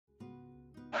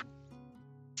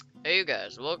Hey you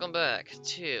guys, welcome back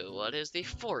to what is the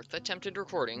fourth attempted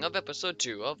recording of episode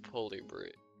 2 of Holy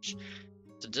Bridge.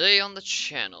 Today on the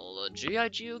channel,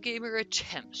 GIGeo Gamer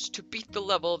attempts to beat the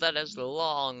level that has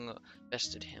long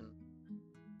bested him.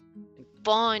 And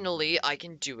finally, I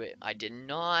can do it. I did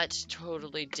not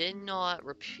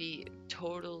repeat,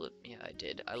 yeah I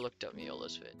did. I looked up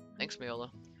Miola's vid. Thanks Miola.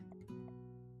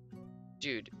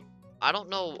 Dude, I don't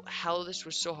know how this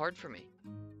was so hard for me.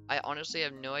 I honestly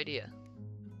have no idea.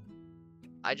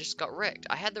 I just got wrecked.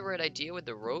 I had the right idea with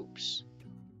the ropes.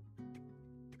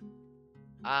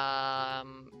 I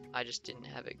just didn't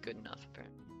have it good enough,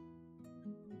 apparently.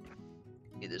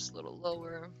 Get this a little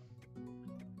lower.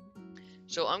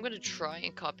 So I'm gonna try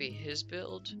and copy his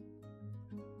build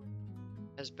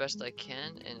as best I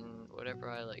can, and whatever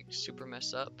I like super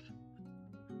mess up,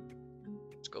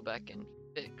 let's go back and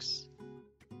fix.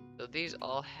 So these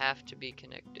all have to be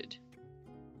connected.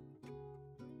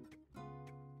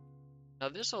 Now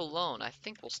this alone, I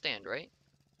think will stand, right?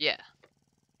 Yeah.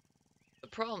 The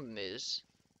problem is,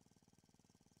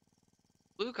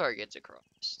 blue car gets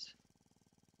across.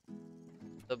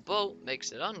 The boat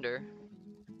makes it under,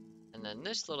 and then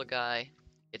this little guy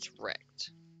gets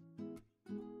wrecked.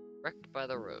 Wrecked by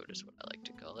the road is what I like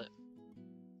to call it.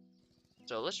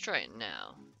 So let's try it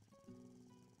now.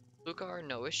 Blue car,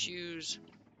 no issues.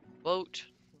 Boat,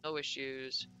 no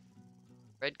issues.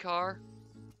 Red car,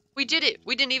 we did it!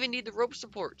 We didn't even need the rope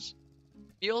supports.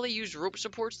 We only used rope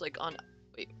supports like on.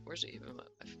 Wait, where's it even?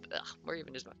 Where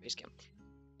even is my face cam?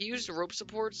 He used the rope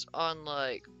supports on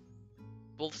like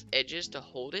both edges to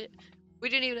hold it. We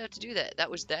didn't even have to do that.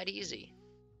 That was that easy.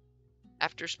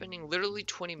 After spending literally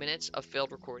 20 minutes of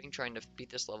failed recording trying to beat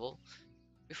this level,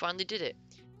 we finally did it.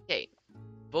 Okay,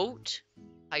 boat,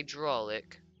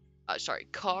 hydraulic,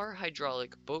 car,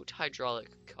 hydraulic, boat,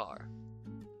 hydraulic, car.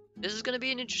 This is going to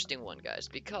be an interesting one, guys,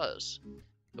 because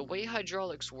the way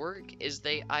hydraulics work is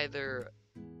they either,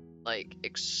 like,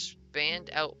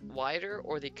 expand out wider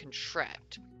or they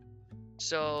contract.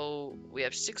 So, we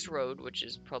have 6 road, which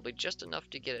is probably just enough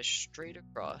to get us straight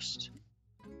across.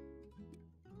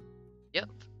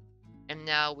 Yep. And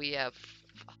now we have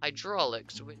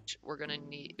hydraulics, which we're going to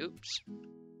need. Oops.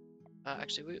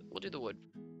 Actually, we'll do the wood.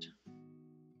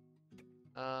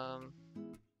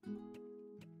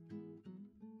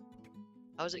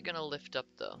 How is it gonna lift up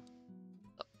though?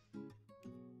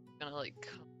 Gonna like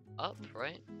come up,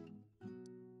 right?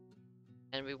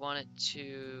 And we want it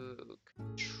to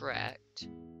contract.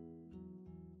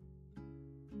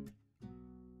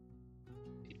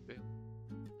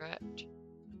 Contract.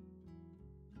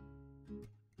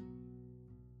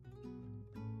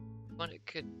 What it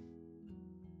could.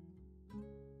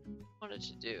 Want it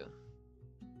to do?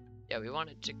 Yeah, we want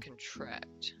it to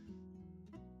contract.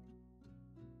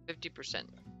 50%.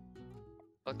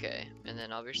 Okay, and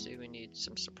then obviously we need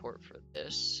some support for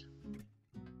this.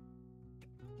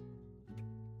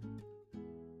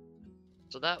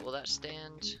 So will that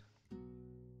stand?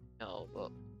 No,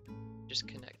 but just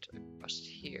connect across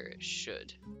here, it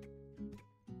should.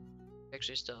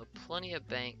 Actually still have plenty of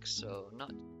banks, so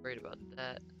not worried about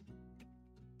that.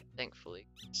 Thankfully,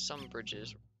 some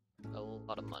bridges a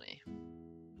lot of money.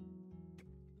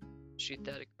 Shoot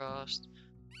that across.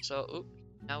 So, oops,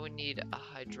 now we need a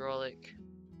hydraulic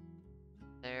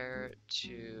there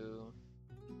to.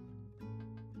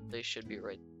 They should be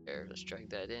right there. Let's drag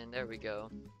that in. There we go.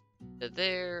 So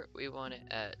there, we want it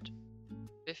at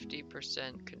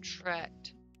 50%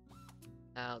 contract.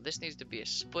 Now, this needs to be a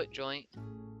split joint.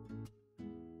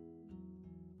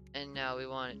 And now we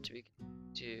want it to be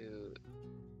to.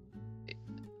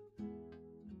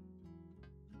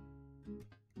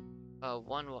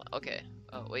 One. Okay.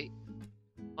 Oh, wait.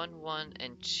 1, 1,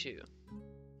 and 2.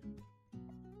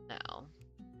 Now,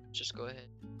 let's just go ahead.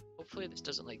 Hopefully this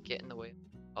doesn't like get in the way.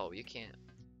 Oh, you can't.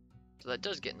 So that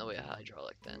does get in the way of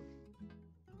hydraulic then.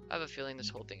 I have a feeling this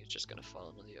whole thing is just gonna fall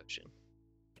into the ocean.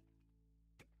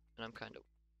 And I'm kind of.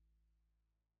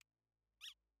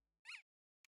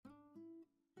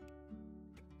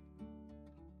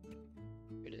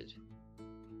 Weirded.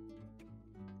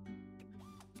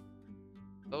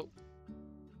 Oh.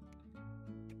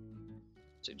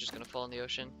 Is it just gonna fall in the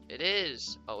ocean? It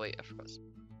is! Oh wait, I forgot.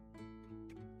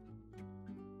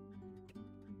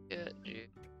 Yeah, do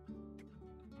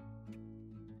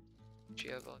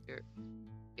you have all here?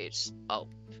 It's oh.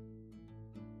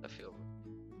 I feel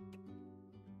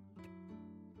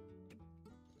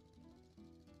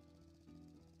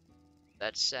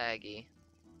that's saggy.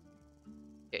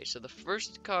 Okay, so the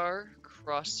first car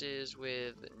crosses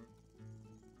with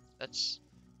that's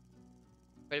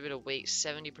quite a bit of weight,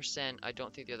 70%. I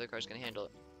don't think the other car's gonna handle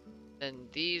it. Then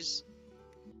these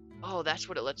Oh, that's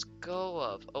what it lets go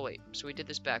of. Oh wait, so we did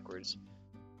this backwards.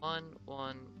 1,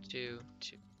 1, 2,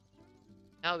 2.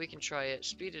 Now we can try it.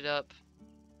 Speed it up.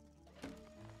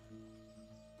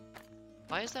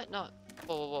 Why is that not?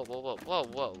 Whoa, whoa, whoa, whoa, whoa,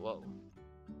 whoa, whoa.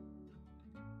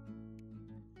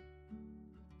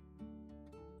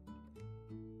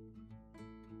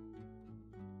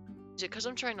 Is it because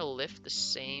I'm trying to lift the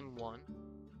same one?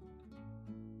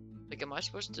 Like, am I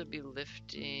supposed to be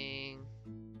lifting?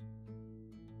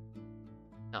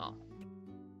 No.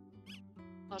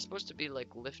 I'm not supposed to be,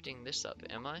 like, lifting this up,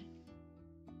 am I? Is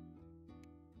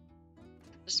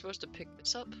this supposed to pick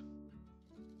this up?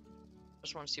 I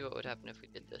just want to see what would happen if we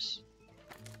did this.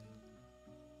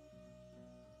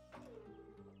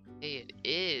 Hey, it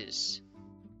is.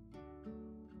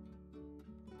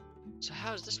 So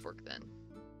how does this work then?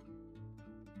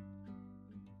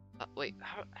 Wait,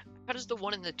 how does the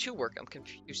 1 and the 2 work? I'm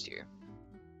confused here.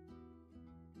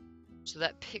 So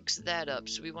that picks that up.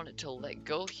 So we want it to let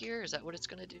go here? Is that what it's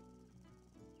gonna do?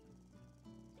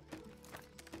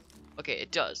 Okay,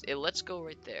 it does. It lets go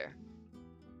right there.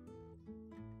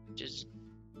 Which is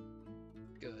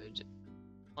good.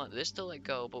 We want this to let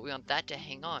go, but we want that to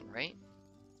hang on, right?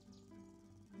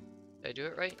 Did I do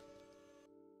it right?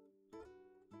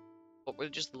 But we're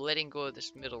just letting go of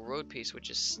this middle road piece, which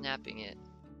is snapping it.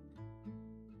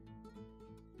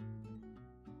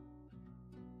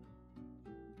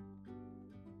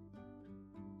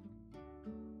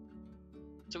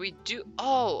 So we do.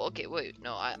 Oh, okay, wait.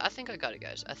 No, I think I got it,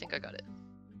 guys. I think I got it.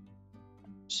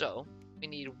 So we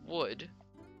need wood.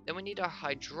 Then we need our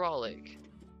hydraulic.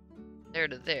 There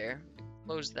to there.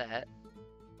 Close that.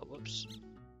 Oh, whoops.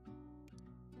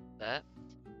 That.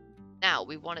 Now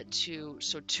we want it to.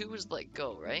 So 2 is let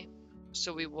go, right?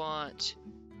 So we want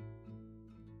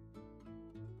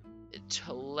it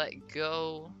to let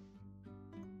go.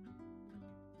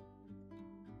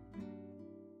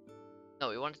 No,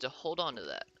 we want it to hold on to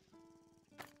that.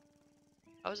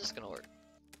 How is this gonna work?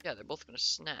 Yeah, they're both gonna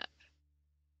snap.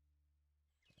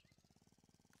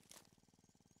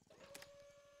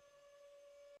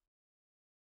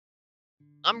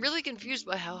 I'm really confused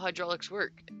by how hydraulics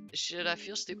work. Should I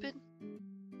feel stupid?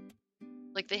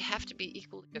 Like, they have to be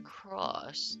equally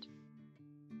across.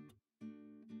 Do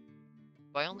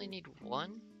I only need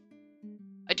 1?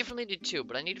 I definitely need 2,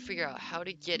 but I need to figure out how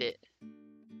to get it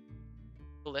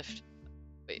to lift.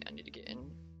 Wait, I need to get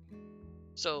in.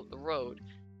 So, the road.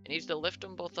 It needs to lift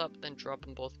them both up, then drop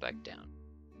them both back down.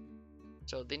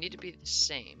 So, they need to be the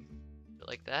same.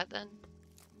 Like that, then?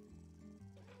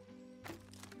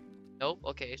 Nope,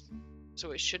 okay.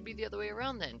 So, it should be the other way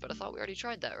around, then. But I thought we already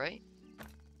tried that, right?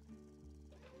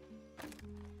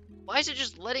 Why is it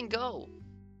just letting go?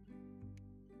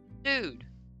 Dude.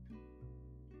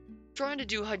 I'm trying to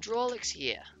do hydraulics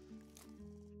here.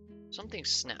 Something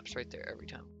snaps right there every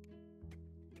time.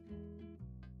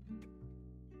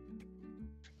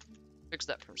 Fix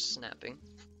that from snapping.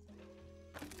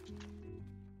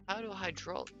 How do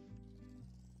hydraulic?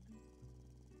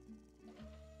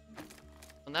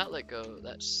 When that let go,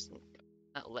 that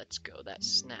lets go, that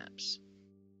snaps.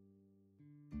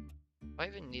 Do I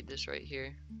even need this right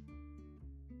here?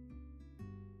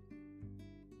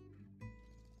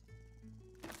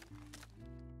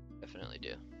 Definitely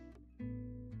do.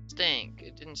 Stink,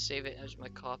 it didn't save it as my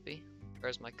copy, or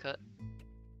as my cut.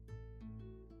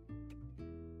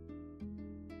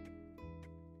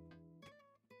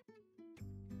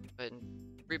 Go ahead and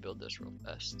rebuild this real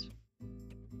fast.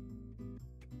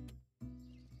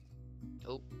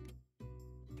 Oh.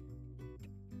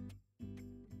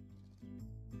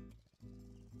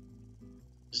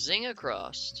 Zing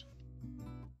across.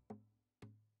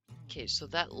 Okay, so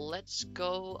that lets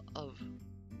go of...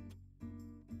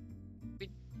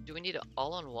 Do we need it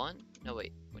all on 1? No,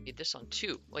 wait. We need this on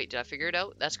 2. Wait, did I figure it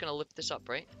out? That's gonna lift this up,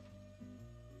 right?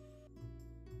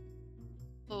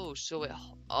 Oh, so it...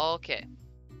 Okay.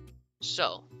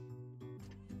 So...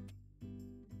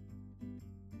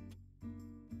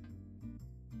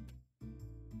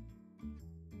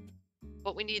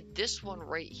 But we need this one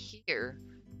right here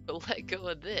to let go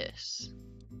of this.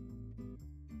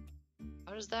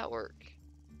 How does that work?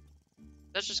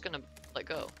 That's just gonna let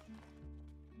go.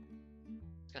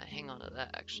 It's gonna hang on to that,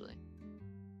 actually.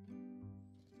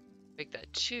 Make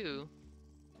that 2.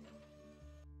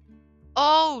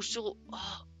 Oh, so...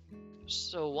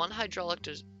 So 1 hydraulic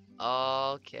does...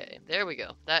 Okay, there we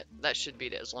go. That should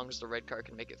beat it, as long as the red car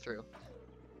can make it through.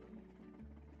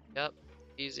 Yep,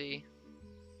 easy.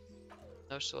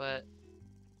 No sweat.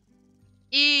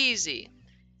 Easy!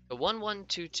 The 1, 1,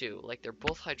 2, 2, like they're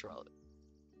both hydraulic.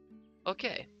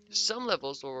 Okay, some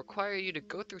levels will require you to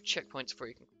go through checkpoints before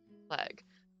you can flag.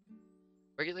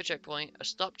 Regular checkpoint, a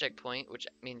stop checkpoint, which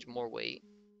means more weight,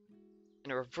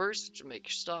 and a reverse, which will make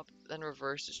you stop, then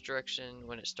reverse its direction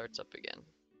when it starts up again.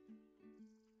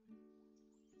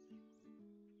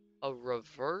 A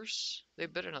reverse? They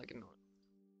better not give me one.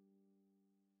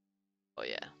 Oh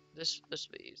yeah, this will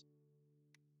be easy.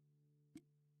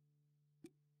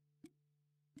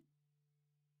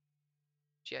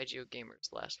 GIGeo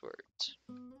Gamers last words.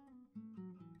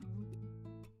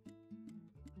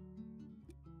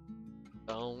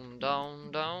 Down,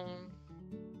 down, down.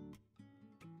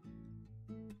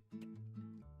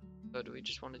 So do we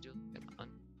just want to do like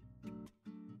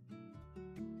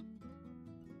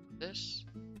this?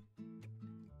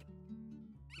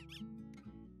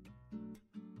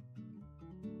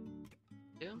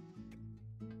 Yeah.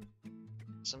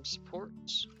 Some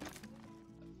supports.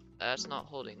 That's not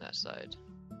holding that side.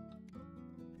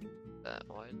 That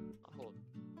why not hold?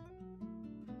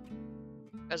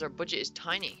 Guys, our budget is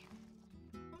tiny.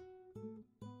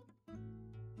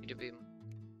 Need to be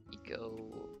eco.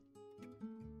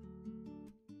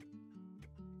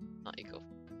 Not eco.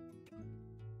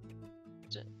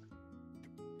 Is it?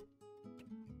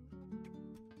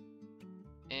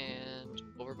 And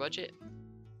over budget.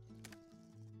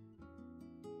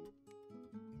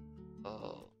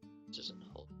 Oh, this isn't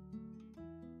hold.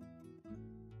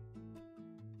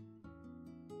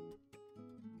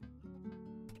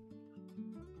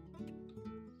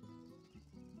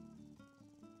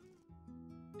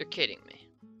 You're kidding me.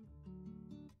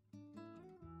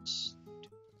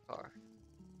 Car.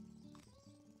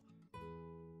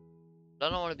 But I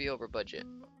don't want to be over budget.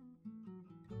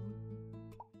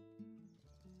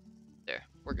 There,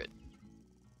 we're good.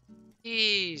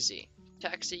 Easy.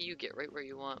 Taxi, you get right where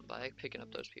you want by picking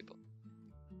up those people.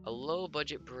 A low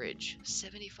budget bridge.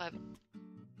 75.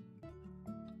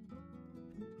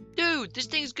 Dude, this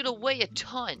thing's gonna weigh a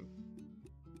ton.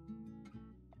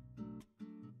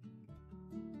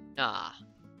 Nah.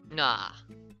 Nah.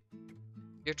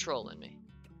 You're trolling me.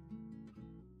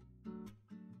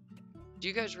 Do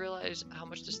you guys realize how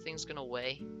much this thing's gonna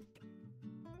weigh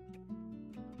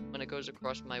when it goes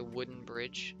across my wooden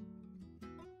bridge?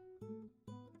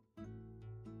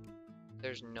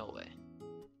 There's no way.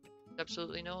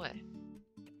 Absolutely no way.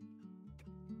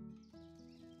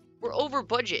 We're over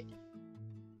budget.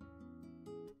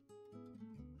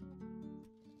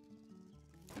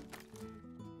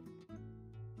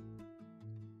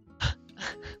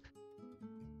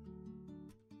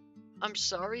 I'm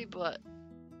sorry, but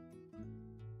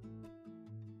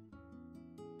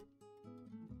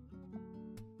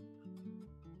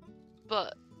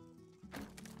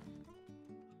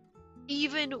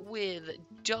even with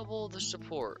double the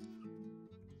support,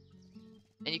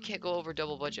 and you can't go over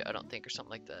double budget, I don't think, or something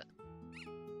like that.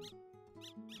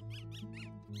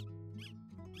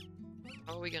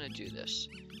 How are we gonna do this?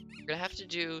 We're gonna have to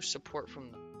do support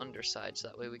from the underside, so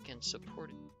that way we can support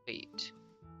it weight.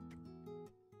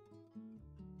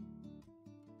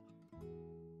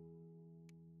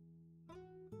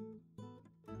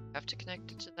 Have to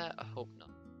connect it to that? I hope not.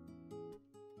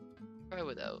 Try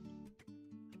without.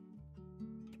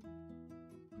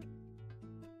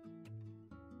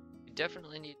 We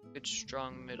definitely need a good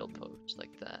strong middle post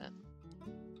like that.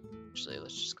 Actually,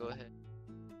 let's just go ahead.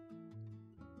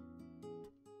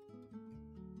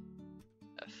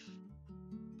 F.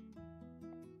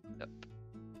 Yep.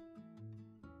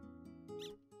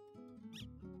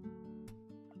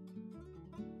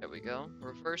 There we go.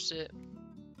 Reverse it.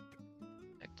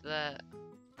 Connect that.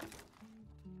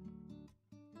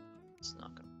 It's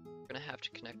not gonna. We're gonna have to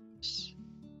connect this.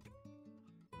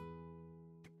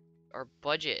 Our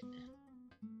budget.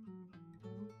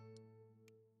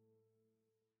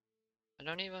 I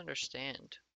don't even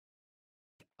understand.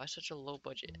 Why such a low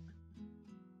budget?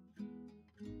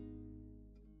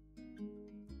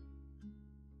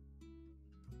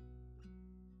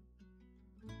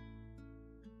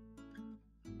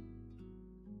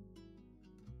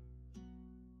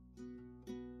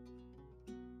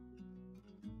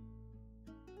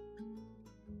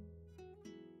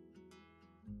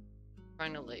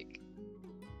 Trying to like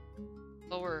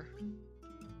lower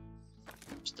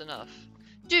just enough.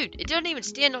 Dude, it doesn't even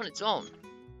stand on its own.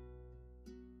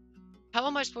 How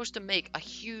am I supposed to make a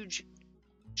huge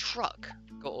truck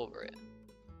go over it?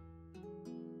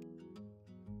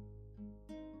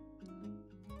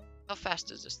 How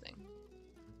fast is this thing?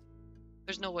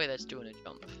 There's no way that's doing a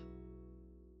jump.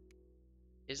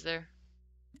 Is there?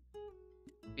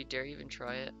 Do we dare even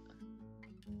try it?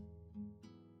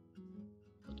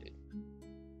 Oh, dude.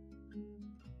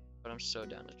 But I'm so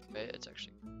down to try it, it's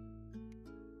actually...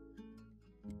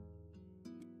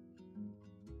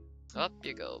 Up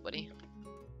you go, buddy.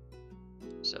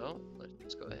 So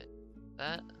let's go ahead.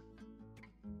 That.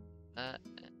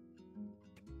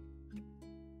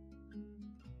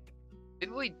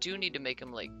 Maybe we do need to make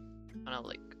him like kind of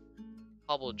like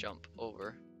hobble jump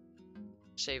over.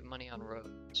 Save money on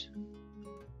roads.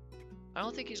 I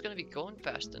don't think he's gonna be going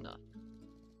fast enough.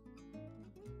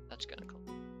 That's gonna come.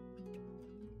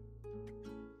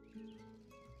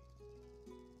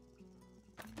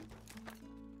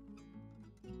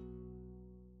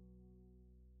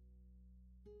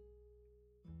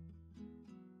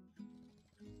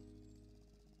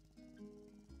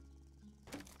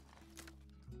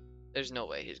 There's no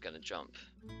way he's gonna jump.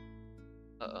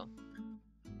 Uh-oh.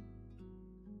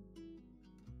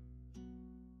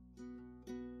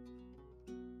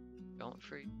 Don't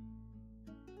freak.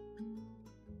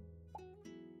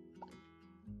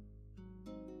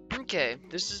 Okay,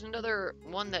 this is another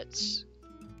one that's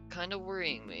kind of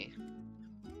worrying me.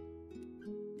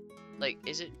 Like,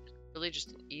 is it really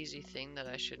just an easy thing that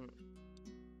I shouldn't?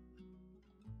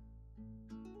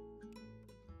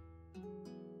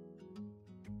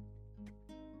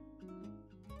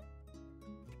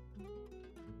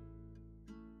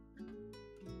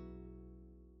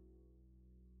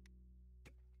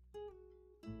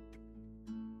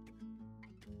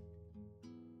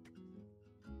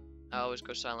 I always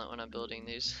go silent when I'm building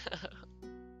these.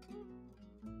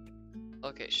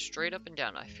 Okay, straight up and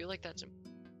down. I feel like that's...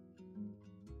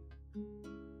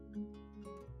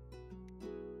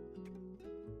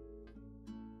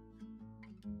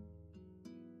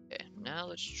 Okay, now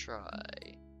let's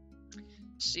try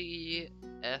C,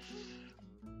 F,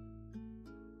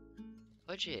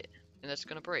 budget, and that's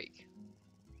gonna break.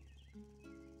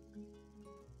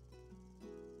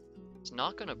 It's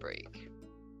not gonna break.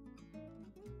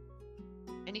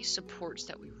 Any supports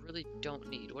that we really don't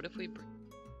need. What if we bring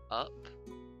up?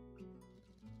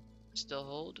 Still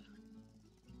hold?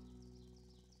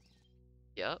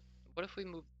 Yep. What if we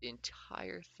move the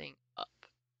entire thing up?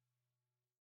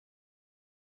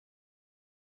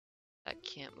 That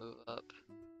can't move up.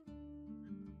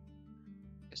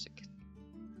 Guess it can.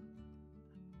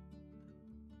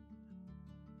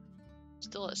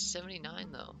 Still at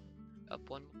 79 though. Up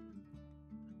one more.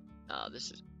 Nah,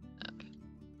 this is up.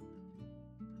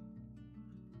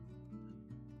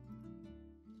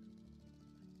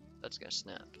 That's gonna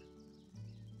snap.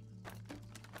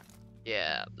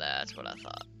 Yeah, that's what I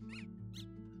thought.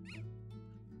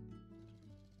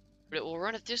 But it will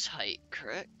run at this height,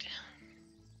 correct?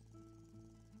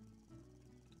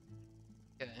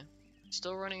 Okay.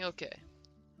 Still running okay.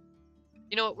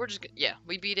 You know what, we're just gonna, yeah,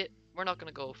 we beat it. We're not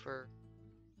gonna go for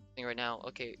thing right now.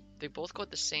 Okay, they both go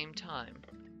at the same time.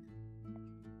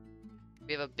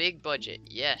 We have a big budget.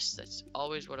 Yes, that's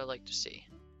always what I like to see.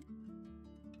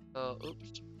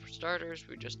 Oops. For starters,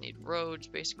 we just need roads,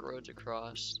 basic roads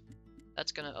across.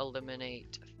 That's gonna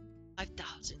eliminate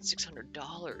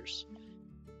 $5,600.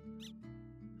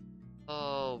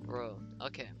 Oh, bro.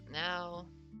 Okay, now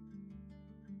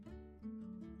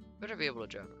better be able to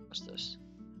drive across this.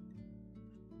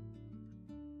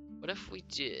 What if we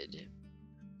did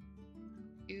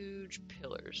huge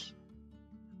pillars?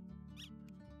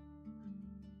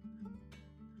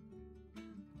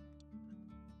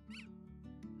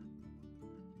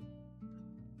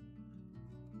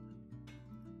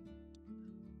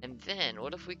 And then,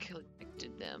 what if we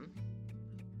connected them?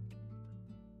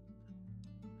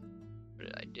 What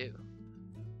did I do?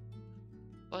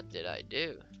 What did I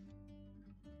do?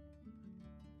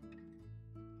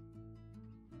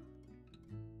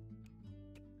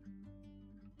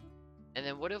 And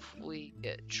then what if we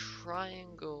get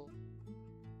triangle?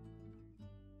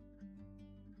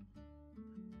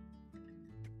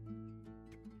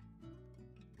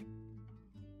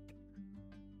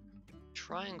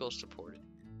 Triangle supported.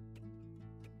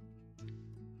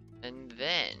 And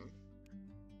then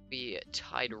we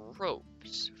tied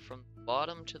ropes from the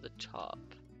bottom to the top.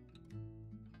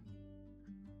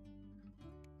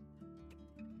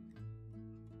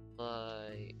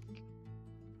 Like,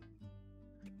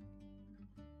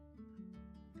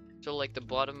 so like the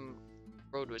bottom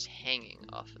road was hanging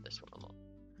off of this one alone.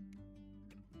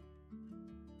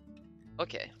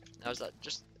 Okay, now is that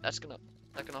just, that's gonna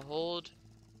hold.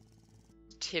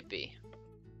 Tippy.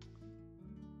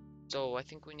 So I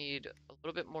think we need a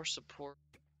little bit more support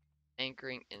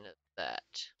anchoring in that.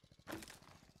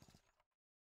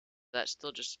 That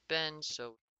still just bends,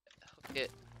 so hook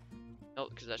it. Nope,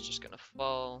 because that's just gonna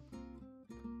fall.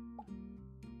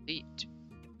 Delete.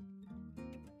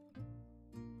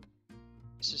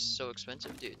 This is so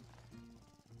expensive, dude.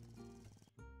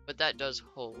 But that does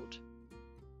hold.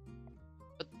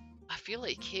 But I feel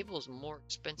like cable is more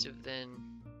expensive than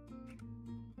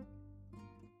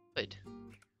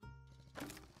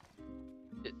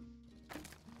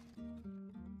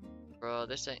Bro,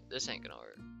 this ain't gonna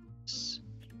work.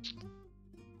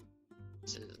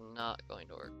 This is not going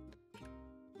to work.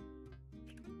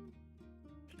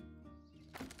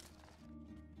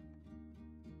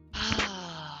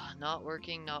 Not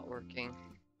working, not working.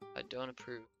 I don't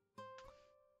approve.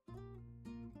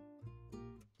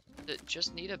 Does it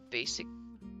just need a basic,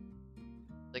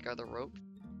 like, are the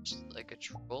ropes like a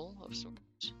troll of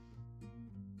sorts?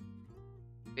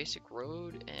 Basic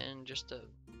road and just a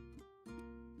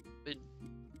good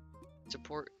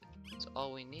support is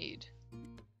all we need.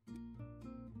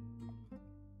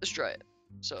 Let's try it.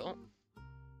 So,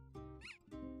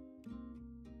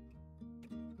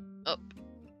 up,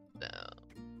 down,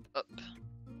 up,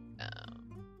 down,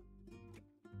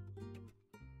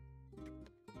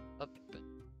 up and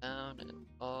down and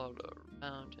all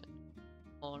around and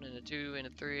 1 and a 2 and a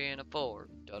 3 and a 4.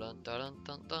 Dun dun dun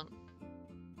dun dun.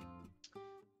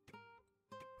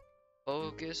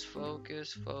 Focus,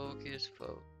 focus, focus,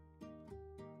 focus.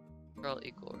 They're all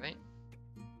equal, right?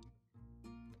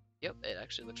 Yep, it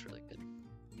actually looks really good.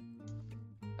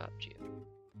 Geo.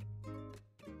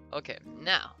 Okay,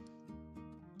 now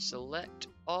select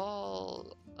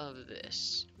all of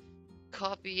this,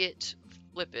 copy it,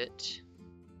 flip it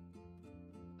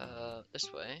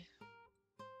this way.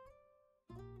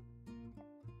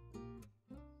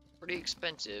 Pretty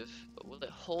expensive, but will it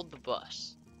hold the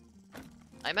bus?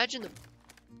 I imagine the...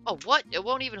 Oh, what? It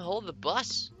won't even hold the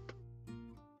bus?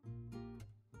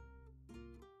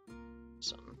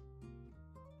 Some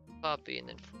copy and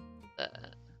then flip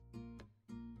that.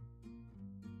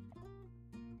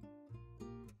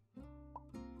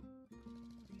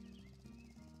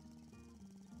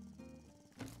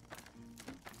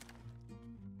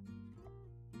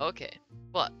 Okay,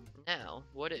 but now,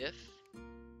 what if it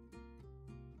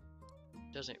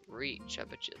doesn't reach? I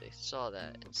bet you they saw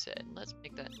that and said, let's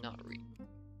make that not reach.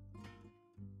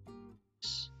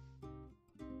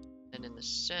 And in the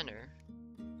center,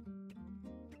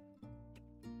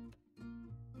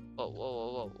 whoa,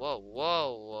 whoa, whoa, whoa,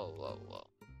 whoa, whoa, whoa, whoa,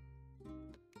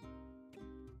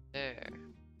 there.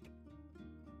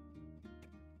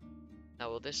 Now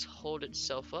will this hold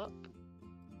itself up?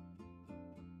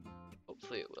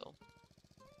 Hopefully it will.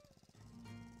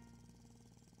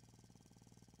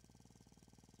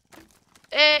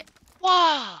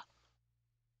 Wow!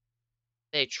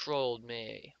 They trolled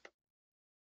me.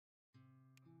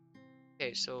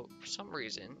 Okay, so for some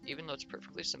reason, even though it's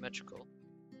perfectly symmetrical,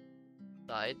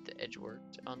 side, the edge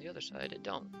worked, on the other side it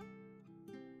don't.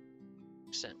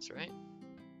 Makes sense, right?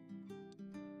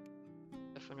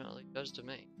 Definitely does to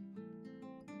me.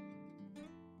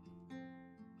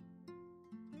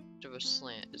 How much of a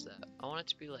slant is that? I want it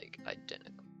to be like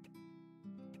identical.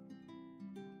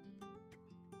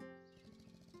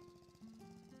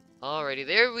 Alrighty,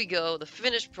 there we go, the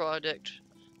finished product.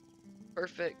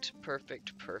 Perfect,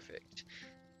 perfect, perfect.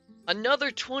 Another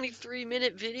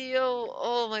 23-minute video?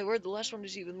 Oh my word, the last one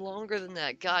was even longer than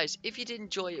that. Guys, if you did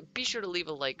enjoy it, be sure to leave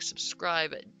a like,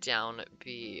 subscribe down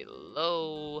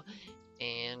below,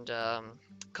 and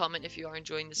comment if you are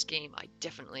enjoying this game. I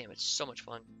definitely am. It's so much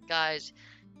fun. Guys,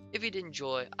 if you did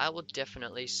enjoy, I will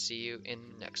definitely see you in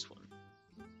the next one.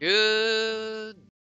 Good.